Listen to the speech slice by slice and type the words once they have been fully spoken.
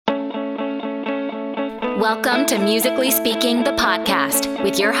Welcome to Musically Speaking, the podcast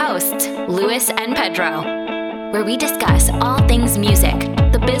with your hosts, Luis and Pedro, where we discuss all things music,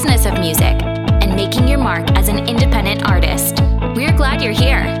 the business of music, and making your mark as an independent artist. We're glad you're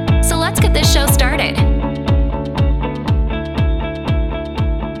here, so let's get this show started.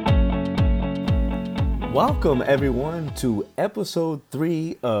 Welcome, everyone, to episode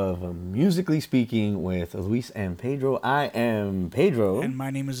 3 of Musically Speaking with Luis and Pedro. I am Pedro. And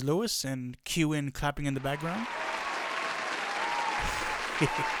my name is Luis, and cue in clapping in the background.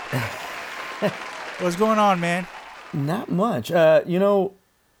 What's going on, man? Not much.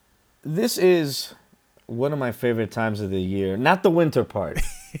 This is one of my favorite times of the year. Not the winter part,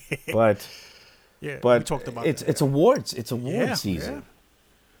 but we talked about it's awards. It's award season. Yeah.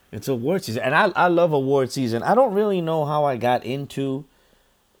 It's award season, and I love award season. I don't really know how I got into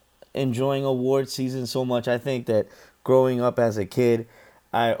enjoying award season so much. I think that growing up as a kid,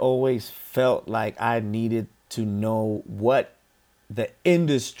 I always felt like I needed to know what the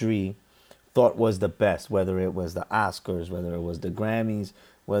industry thought was the best, whether it was the Oscars, whether it was the Grammys,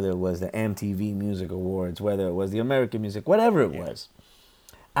 whether it was the MTV Music Awards, whether it was the American Music, whatever it was.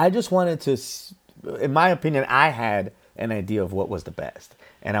 I just wanted to, in my opinion, I had an idea of what was the best.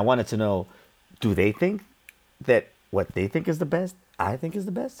 And I wanted to know, do they think that what they think is the best, I think is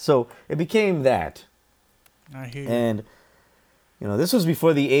the best? So it became that. I hear you. And, this was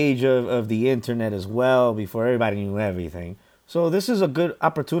before the age of the internet as well, before everybody knew everything. So this is a good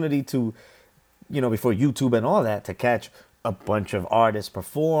opportunity to, before YouTube and all that, to catch a bunch of artists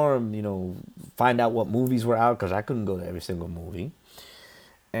perform, find out what movies were out, because I couldn't go to every single movie.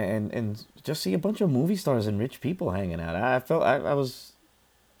 And just see a bunch of movie stars and rich people hanging out. I felt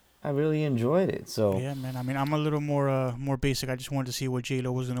I really enjoyed it. So yeah, man. I mean, I'm a little more basic. I just wanted to see what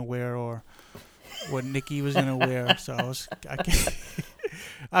J-Lo was gonna wear or what Nicki was gonna wear. So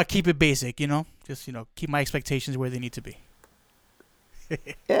I'll keep it basic, Just keep my expectations where they need to be.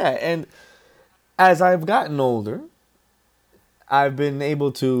 Yeah, and as I've gotten older, I've been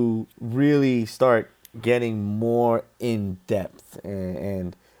able to really start getting more in depth,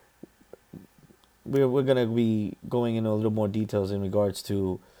 and we're gonna be going into a little more details in regards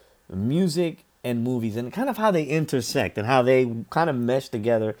to music and movies and kind of how they intersect and how they kind of mesh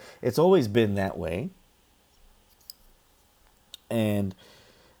together. It's always been that way. And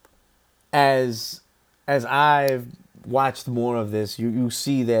as I've watched more of this, you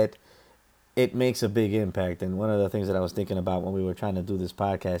see that it makes a big impact. And one of the things that I was thinking about when we were trying to do this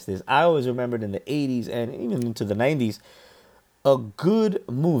podcast is I always remembered in the 80s and even into the 90s, a good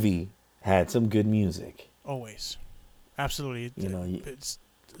movie had some good music. Always. Absolutely. It's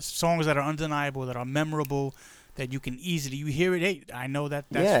songs that are undeniable, that are memorable, that you can easily, you hear it, hey, I know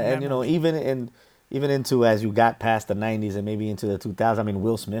that's memorable. And even into as you got past the 90s and maybe into the 2000s, I mean,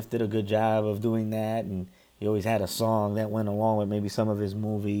 Will Smith did a good job of doing that, and he always had a song that went along with maybe some of his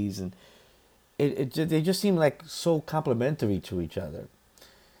movies, and they just seem like so complementary to each other.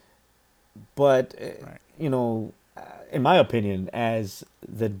 But, in my opinion, as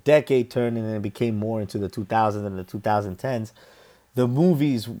the decade turned and it became more into the 2000s and the 2010s, the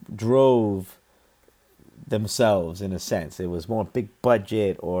movies drove themselves in a sense. It was more big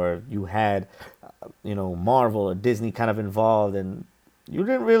budget, or you had, Marvel or Disney kind of involved, and you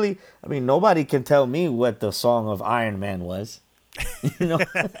didn't really, nobody can tell me what the song of Iron Man was.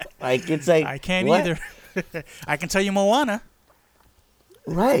 It's like, I can't what? either. I can tell you Moana.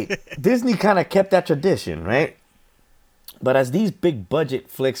 Right. Disney kind of kept that tradition, right? But as these big budget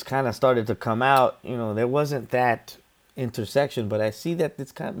flicks kind of started to come out, there wasn't that intersection. But I see that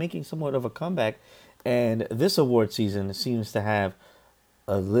it's kind of making somewhat of a comeback. And this award season seems to have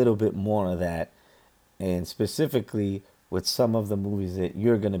a little bit more of that. And specifically with some of the movies that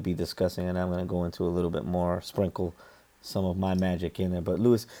you're going to be discussing. And I'm going to go into a little bit more, sprinkle some of my magic in there. But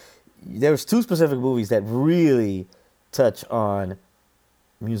Luis, there's 2 specific movies that really touch on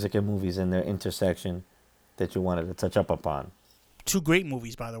music and movies and their intersection that you wanted to touch up upon. 2 great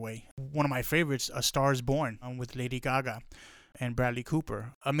movies, by the way. One of my favorites, A Star Is Born, with Lady Gaga and Bradley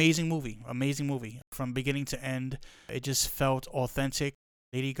Cooper. Amazing movie. From beginning to end, it just felt authentic.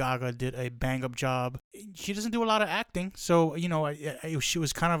 Lady Gaga did a bang-up job. She doesn't do a lot of acting, so, she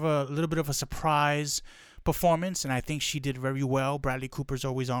was kind of a little bit of a surprise performance, and I think she did very well. Bradley Cooper's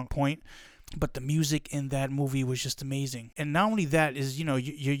always on point. But the music in that movie was just amazing. And not only that is, you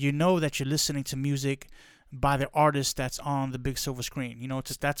know that you're listening to music by the artist that's on the big silver screen.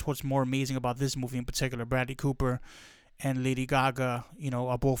 That's what's more amazing about this movie in particular. Bradley Cooper and Lady Gaga,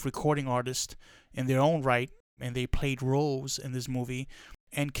 are both recording artists in their own right, and they played roles in this movie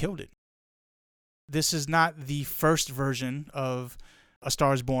and killed it. This is not the first version of A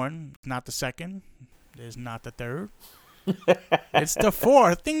Star Is Born, not the second. It's not the third. It's the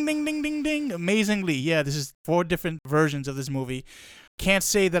fourth. Ding, ding, ding, ding, ding. Amazingly. Yeah, this is 4 different versions of this movie. Can't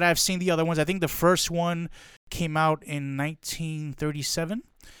say that I've seen the other ones. I think the first one came out in 1937.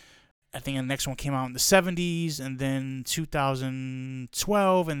 I think the next one came out in the 70s, and then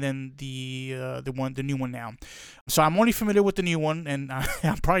 2012, and then the new one now. So I'm only familiar with the new one, and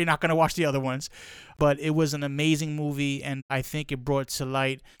I'm probably not going to watch the other ones. But it was an amazing movie, and I think it brought to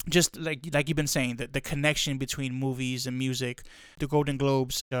light, just like you've been saying, the connection between movies and music. The Golden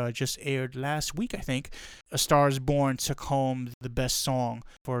Globes just aired last week, I think. A Star is Born took home the best song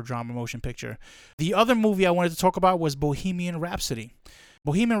for a drama motion picture. The other movie I wanted to talk about was Bohemian Rhapsody.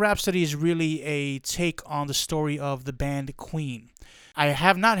 Bohemian Rhapsody is really a take on the story of the band Queen. I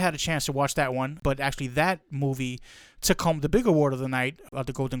have not had a chance to watch that one, but actually that movie took home the big award of the night at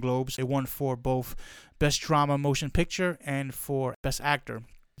the Golden Globes. It won for both Best Drama Motion Picture and for Best Actor.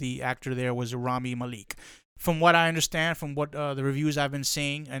 The actor there was Rami Malek. From what I understand, from what the reviews I've been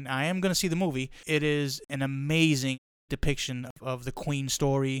seeing, and I am going to see the movie, it is an amazing depiction of the Queen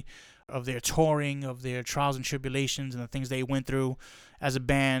story, of their touring, of their trials and tribulations, and the things they went through as a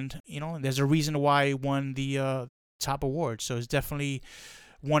band. You know, there's a reason why it won the top award. So it's definitely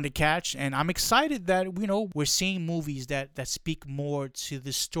one to catch. And I'm excited that, we're seeing movies that speak more to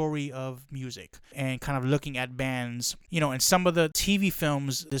the story of music and kind of looking at bands. And some of the TV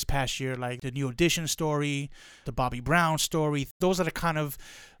films this past year, like the New Edition story, the Bobby Brown story, those are the kind of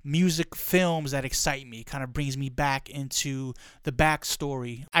music films that excite me, kind of brings me back into the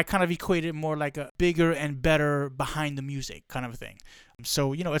backstory. I kind of equate it more like a bigger and better behind the music kind of thing.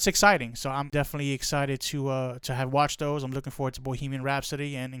 So, it's exciting. So I'm definitely excited to have watched those. I'm looking forward to Bohemian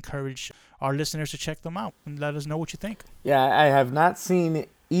Rhapsody and encourage our listeners to check them out and let us know what you think. Yeah, I have not seen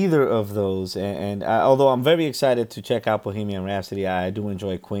either of those, and although I'm very excited to check out Bohemian Rhapsody, I do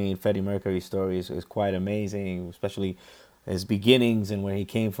enjoy Queen. Freddie Mercury's story is quite amazing, especially his beginnings and where he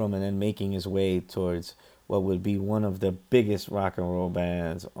came from, and then making his way towards what would be one of the biggest rock and roll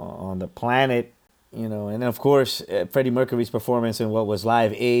bands on the planet. And of course, Freddie Mercury's performance in what was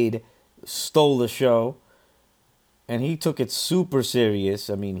Live Aid stole the show, and he took it super serious.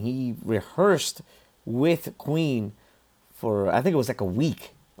 I mean, he rehearsed with Queen for, I think it was like a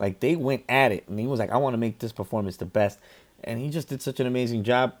week. Like, they went at it, and he was like, I want to make this performance the best. And he just did such an amazing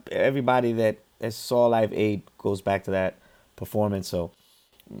job. Everybody that saw Live Aid goes back to that performance. So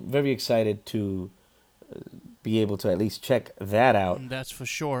very excited to be able to at least check that out. That's for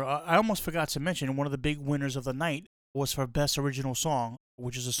sure. I almost forgot to mention, one of the big winners of the night was for Best Original Song,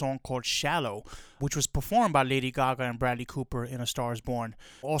 which is a song called Shallow, which was performed by Lady Gaga and Bradley Cooper in A Star is Born.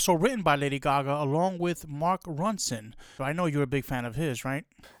 Also written by Lady Gaga along with Mark Ronson. So I know you're a big fan of his, right?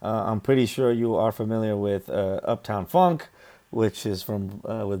 I'm pretty sure you are familiar with Uptown Funk, which is from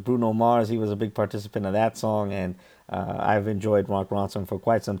with Bruno Mars. He was a big participant of that song, and I've enjoyed Mark Ronson for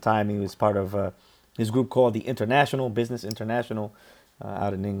quite some time. He was part of his group called the Business International,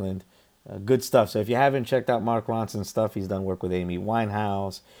 out in England. Good stuff. So if you haven't checked out Mark Ronson's stuff, he's done work with Amy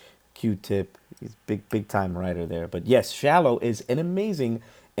Winehouse, Q-Tip. He's a big time writer there. But yes, Shallow is an amazing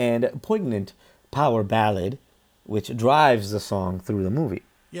and poignant power ballad, which drives the song through the movie.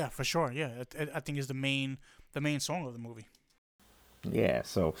 Yeah, for sure. Yeah, I think is the main song of the movie. Yeah,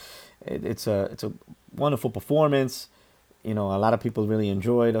 so it's a wonderful performance. A lot of people really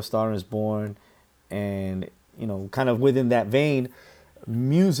enjoyed A Star is Born, and kind of within that vein,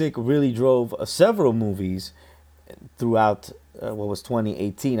 music really drove several movies throughout what was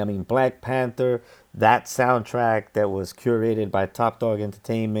 2018. I mean, Black Panther, that soundtrack that was curated by Top Dog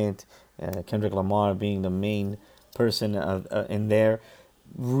Entertainment, Kendrick Lamar being the main person in there,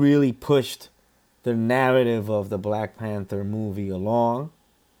 really pushed the narrative of the Black Panther movie along,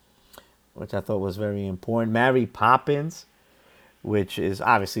 which I thought was very important. Mary Poppins, which is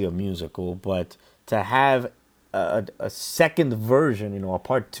obviously a musical, but to have a second version, a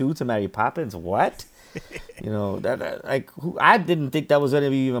part 2 to Mary Poppins, what? I didn't think that was going to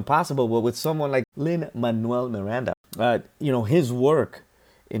be even possible, but with someone like Lin-Manuel Miranda, his work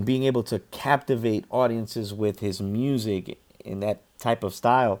in being able to captivate audiences with his music in that type of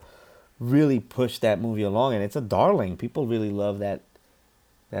style really pushed that movie along, and it's a darling. People really love that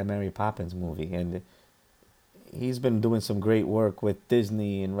Mary Poppins movie, and he's been doing some great work with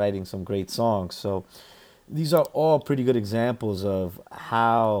Disney and writing some great songs. So these are all pretty good examples of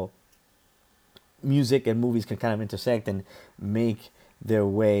how music and movies can kind of intersect and make their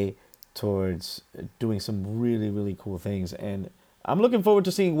way towards doing some really, really cool things. And I'm looking forward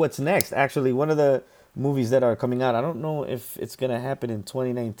to seeing what's next. Actually, one of the movies that are coming out, I don't know if it's going to happen in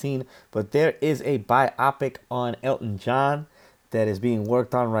 2019, but there is a biopic on Elton John that is being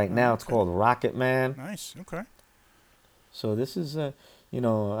worked on right now. It's called Rocket Man. Nice. Okay. So this is, there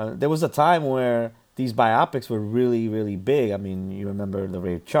was a time where these biopics were really, really big. I mean, you remember the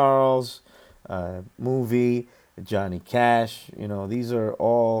Ray Charles movie, Johnny Cash. These are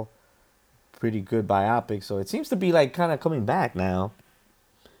all pretty good biopics. So it seems to be like kind of coming back now,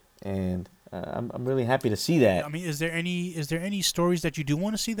 and I'm really happy to see that. I mean, is there any stories that you do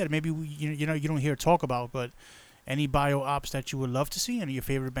want to see that maybe you don't hear talk about, but any bio-ops that you would love to see? Any of your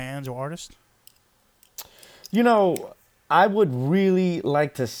favorite bands or artists? I would really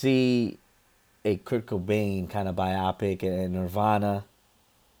like to see a Kurt Cobain kind of biopic and Nirvana,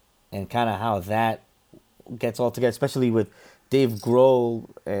 and kind of how that gets all together, especially with Dave Grohl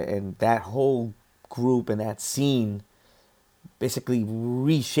and that whole group and that scene, basically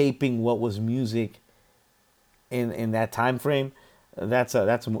reshaping what was music in that time frame. That's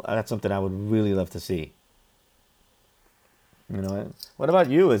something I would really love to see. What about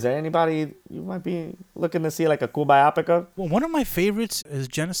you? Is there anybody you might be looking to see like a cool biopic of? Well, one of my favorites is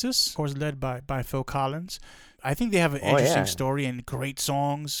Genesis, of course, led by Phil Collins. I think they have an interesting story and great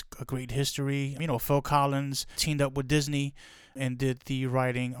songs, a great history. Phil Collins teamed up with Disney and did the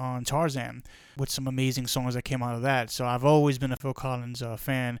writing on Tarzan with some amazing songs that came out of that. So I've always been a Phil Collins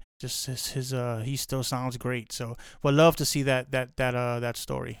fan. Just his he still sounds great. So would love to see that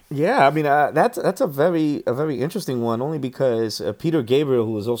story. Yeah, I mean that's a very interesting one, only because Peter Gabriel,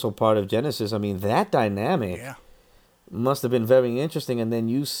 who was also part of Genesis, I mean that dynamic must have been very interesting. And then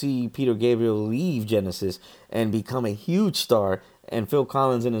you see Peter Gabriel leave Genesis and become a huge star, and Phil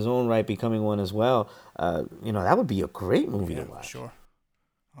Collins in his own right becoming one as well. That would be a great movie to watch. Sure.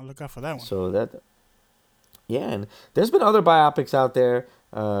 I'll look out for that one. So and there's been other biopics out there.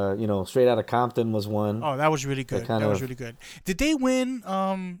 Straight Outta Compton was one. Oh, that was really good. That was really good. Did they win?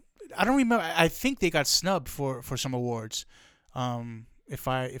 I don't remember. I think they got snubbed for some awards, if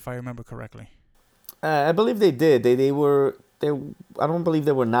I remember correctly. I believe they did. They were. I don't believe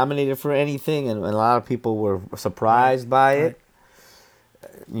they were nominated for anything, and a lot of people were surprised by it.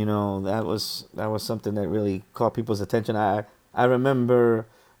 That was something that really caught people's attention. I remember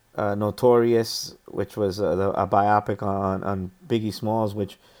Notorious, which was a biopic on Biggie Smalls,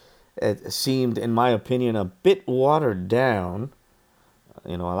 which it seemed, in my opinion, a bit watered down.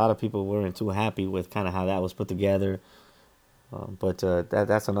 A lot of people weren't too happy with kind of how that was put together. But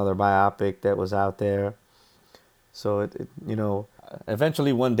that's another biopic that was out there. So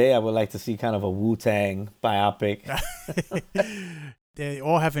eventually one day I would like to see kind of a Wu-Tang biopic. They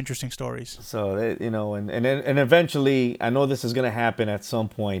all have interesting stories. So and eventually, I know this is gonna happen at some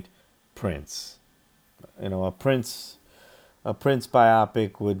point. Prince, a Prince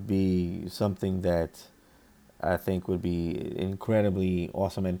biopic would be something that I think would be incredibly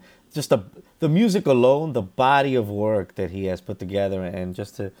awesome, and just the music alone, the body of work that he has put together, and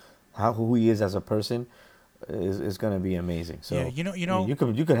just who he is as a person is going to be amazing. So yeah, you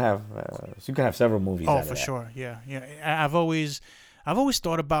could have several movies. Oh, for sure. Yeah. I've always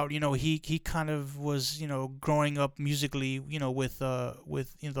thought about, he kind of was, growing up musically, with the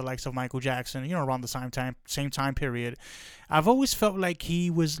likes of Michael Jackson, around the same time period. I've always felt like he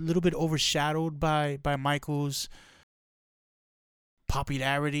was a little bit overshadowed by Michael's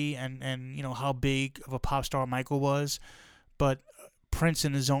popularity and how big of a pop star Michael was. But Prince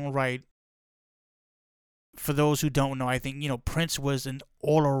in his own right, for those who don't know, I think, Prince was an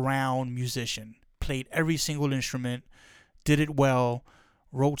all-around musician, played every single instrument, did it well,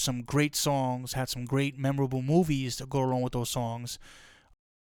 wrote some great songs, had some great memorable movies to go along with those songs.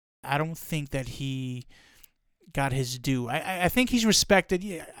 I don't think that he got his due. I think he's respected.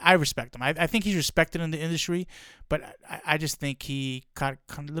 Yeah, I respect him. I think he's respected in the industry, but I just think he got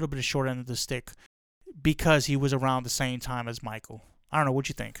a little bit of short end of the stick because he was around the same time as Michael. I don't know. What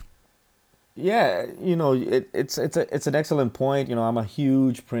you think? Yeah, it's an excellent point. I'm a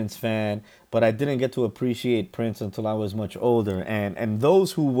huge Prince fan, but I didn't get to appreciate Prince until I was much older. And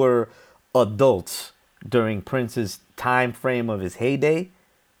those who were adults during Prince's time frame of his heyday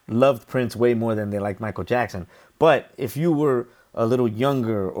loved Prince way more than they liked Michael Jackson. But if you were a little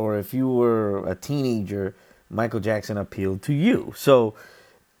younger or if you were a teenager, Michael Jackson appealed to you. So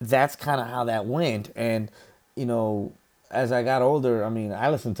that's kind of how that went. And, as I got older, I mean, I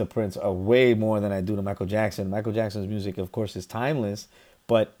listened to Prince way more than I do to Michael Jackson. Michael Jackson's music, of course, is timeless,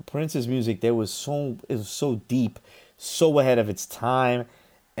 but Prince's music, it was so deep, so ahead of its time,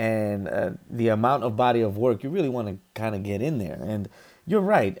 and the amount of body of work, you really want to kind of get in there. And you're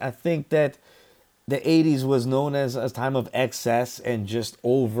right. I think that the 80s was known as a time of excess and just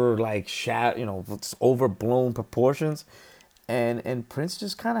overblown proportions. And Prince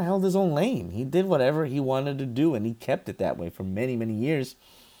just kind of held his own lane. He did whatever he wanted to do, and he kept it that way for many, many years.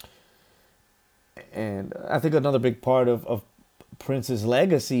 And I think another big part of Prince's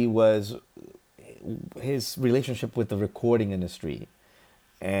legacy was his relationship with the recording industry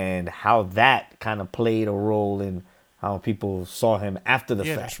and how that kind of played a role in how people saw him after the fact.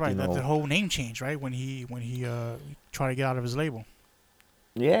 Yeah, that's right. The whole name change, right? When he tried to get out of his label.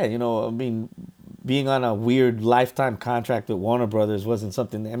 Yeah, I mean, being on a weird lifetime contract with Warner Brothers wasn't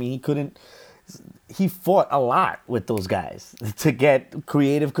something. I mean, he fought a lot with those guys to get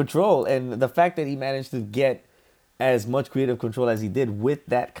creative control, and the fact that he managed to get as much creative control as he did with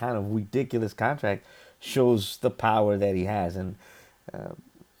that kind of ridiculous contract shows the power that he has. And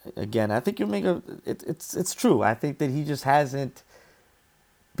again, I think it's true. I think that he just hasn't.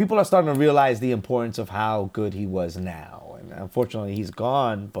 People are starting to realize the importance of how good he was now, and unfortunately, he's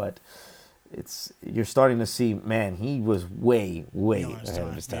gone. But you're starting to see, man, he was way ahead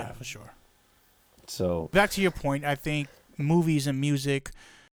of his time. Yeah, for sure. So back to your point, I think movies and music,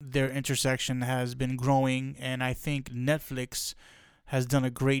 their intersection has been growing, and I think Netflix has done a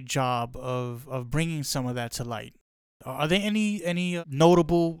great job of bringing some of that to light. Are there any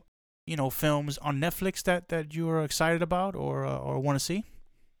notable films on Netflix that you are excited about or want to see?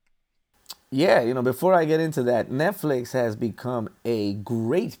 Yeah, before I get into that, Netflix has become a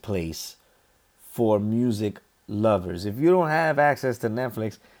great place for music lovers. If you don't have access to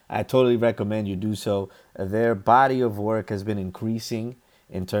Netflix, I totally recommend you do so. Their body of work has been increasing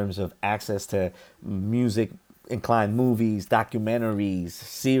in terms of access to music-inclined movies, documentaries,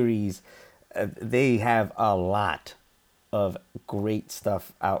 series. They have a lot of great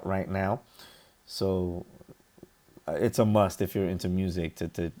stuff out right now. So it's a must if you're into music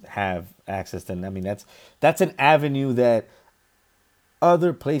to have access to. I mean, that's an avenue that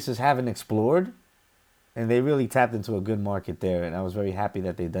other places haven't explored, and they really tapped into a good market there. And I was very happy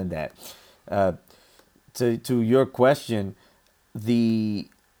that they did that. To your question, the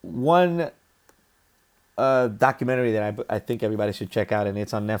one documentary that I think everybody should check out, and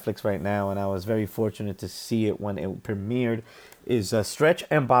it's on Netflix right now, and I was very fortunate to see it when it premiered, is Stretch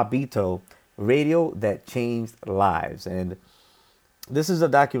and Bobbito, Radio That Changed Lives. And this is a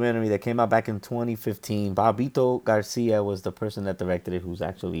documentary that came out back in 2015. Bobbito Garcia was the person that directed it, who's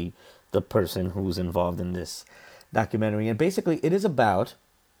actually the person who's involved in this documentary. And basically, it is about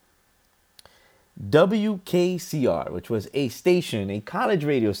WKCR, which was a college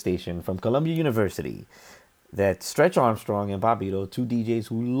radio station from Columbia University, that Stretch Armstrong and Bobbito, two DJs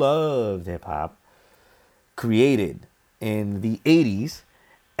who loved hip-hop, created in the 80s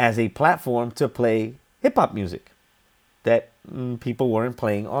as a platform to play hip-hop music that people weren't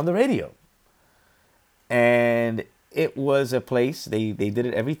playing on the radio. And it was a place, they did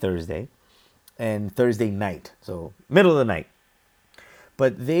it every Thursday, and Thursday night, so middle of the night.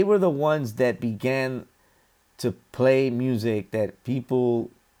 But they were the ones that began to play music that people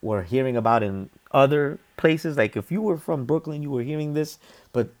were hearing about in other places. Like if you were from Brooklyn, you were hearing this,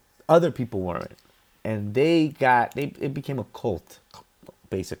 but other people weren't. And it became a cult,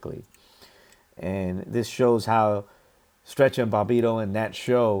 basically. And this shows how Stretch and Bobbito and that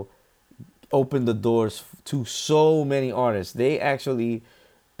show opened the doors to so many artists.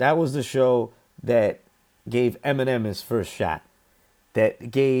 That was the show that gave Eminem his first shot,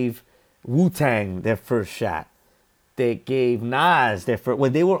 that gave Wu-Tang their first shot, that gave Nas their first,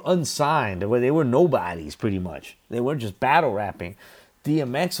 when they were unsigned, when they were nobodies pretty much. They weren't just battle rapping.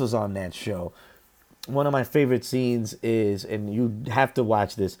 DMX was on that show. One of my favorite scenes is, and you have to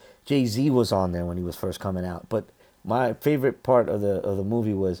watch this, Jay-Z was on there when he was first coming out. But my favorite part of the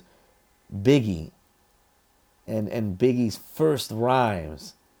movie was Biggie. And Biggie's first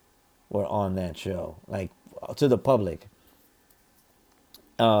rhymes were on that show, like to the public.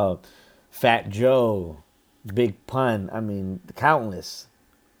 Fat Joe, Big Pun. I mean, countless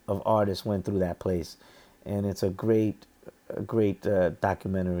of artists went through that place. And it's a great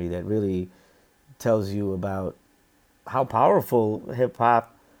documentary that really tells you about how powerful hip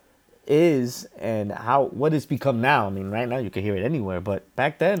hop is and what it's become now. I mean, right now you can hear it anywhere, but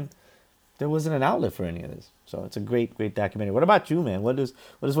back then there wasn't an outlet for any of this. So it's a great documentary. What about you, man? What is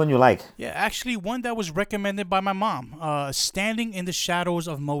one you like? Yeah, actually one that was recommended by my mom, Standing in the Shadows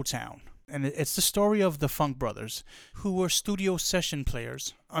of Motown. And it's the story of the Funk Brothers, who were studio session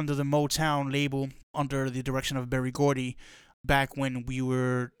players under the Motown label under the direction of Berry Gordy, back when we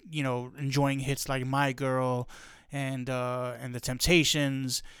were, enjoying hits like My Girl and the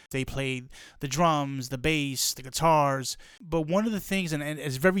Temptations. They played the drums, the bass, the guitars. But one of the things, and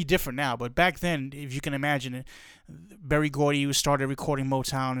it's very different now, but back then, if you can imagine it, Berry Gordy started recording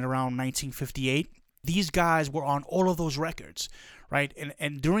Motown in around 1958. These guys were on all of those records, right?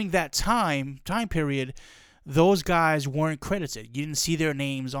 And during that time period, those guys weren't credited. You didn't see their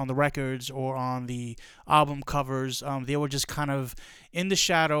names on the records or on the album covers. They were just kind of in the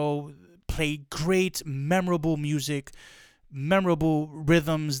shadow, played great, memorable music, memorable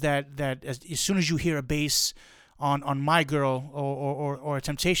rhythms that as soon as you hear a bass on My Girl or a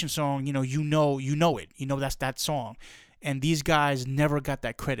Temptation song, you know it. That's that song. And these guys never got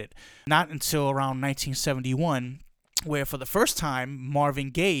that credit. Not until around 1971, where for the first time, Marvin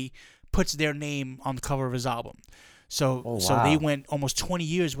Gaye puts their name on the cover of his album. So they went almost 20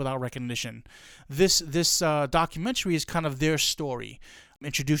 years without recognition. This documentary is kind of their story.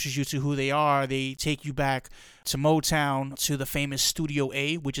 Introduces you to who they are. They take you back to Motown, to the famous Studio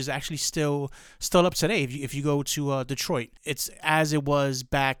A, which is actually still up today. If you go to Detroit, it's as it was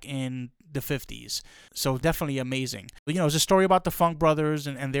back in the 50s. So definitely amazing. It's a story about the Funk Brothers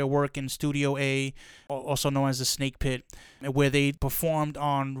and their work in Studio A, also known as the Snake Pit, where they performed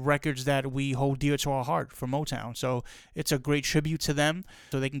on records that we hold dear to our heart for Motown. So it's a great tribute to them,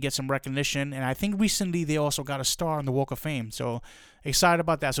 so they can get some recognition. And I think recently they also got a star on the Walk of Fame. So excited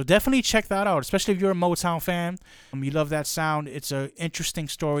about that. So definitely check that out, especially if you're a Motown fan. You love that sound. It's an interesting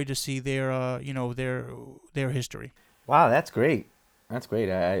story to see their history. Wow, that's great. That's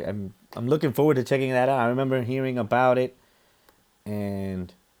great. I'm looking forward to checking that out. I remember hearing about it,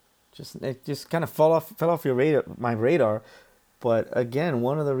 and it just kind of fell off my radar. But again,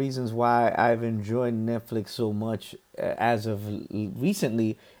 one of the reasons why I've enjoyed Netflix so much as of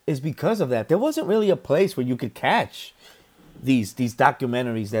recently is because of that. There wasn't really a place where you could catch these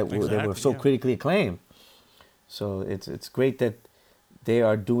documentaries that were so critically acclaimed. So it's great that they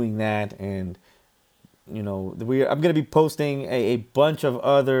are doing that, and I'm going to be posting a bunch of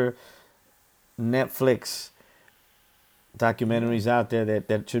other Netflix documentaries out there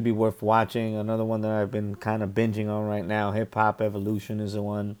that should be worth watching. Another one that I've been kind of binging on right now, Hip Hop Evolution, is the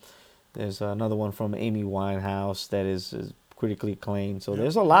one. There's another one from Amy Winehouse that is critically acclaimed. So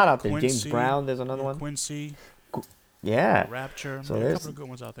there's a lot out there. Quincy, James Brown, there's another one. Quincy. Yeah. Rapture. So there's a couple of good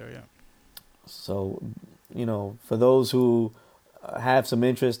ones out there, yeah. So, for those who have some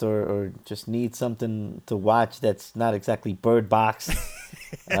interest or just need something to watch that's not exactly Bird Box,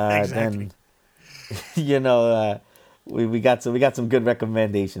 exactly. Then we got some good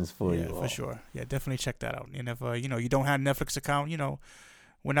recommendations for you. Yeah, for sure. Yeah, definitely check that out. And if you don't have a Netflix account,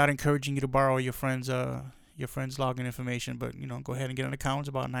 we're not encouraging you to borrow your friend's login information, but go ahead and get an account. It's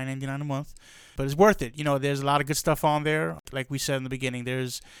about $9.99 a month, but it's worth it. There's a lot of good stuff on there. Like we said in the beginning,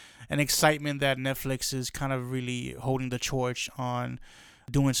 there's an excitement that Netflix is kind of really holding the torch on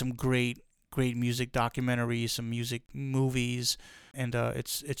doing some great music documentaries, some music movies, and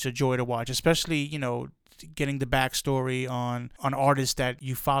it's a joy to watch, especially getting the backstory on artists that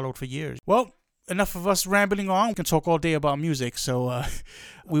you followed for years. Well, enough of us rambling on. We can talk all day about music. So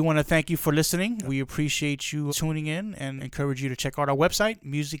we want to thank you for listening. We appreciate you tuning in and encourage you to check out our website,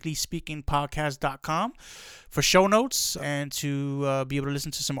 musicallyspeakingpodcast.com, for show notes and to be able to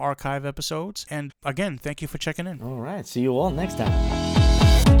listen to some archive episodes. And again, thank you for checking in. All right. See you all next time.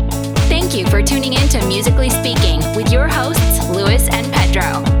 Thank you for tuning in to Musically Speaking with your hosts, Luis and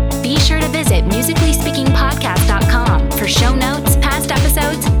Pedro. Be sure to visit musicallyspeaking.com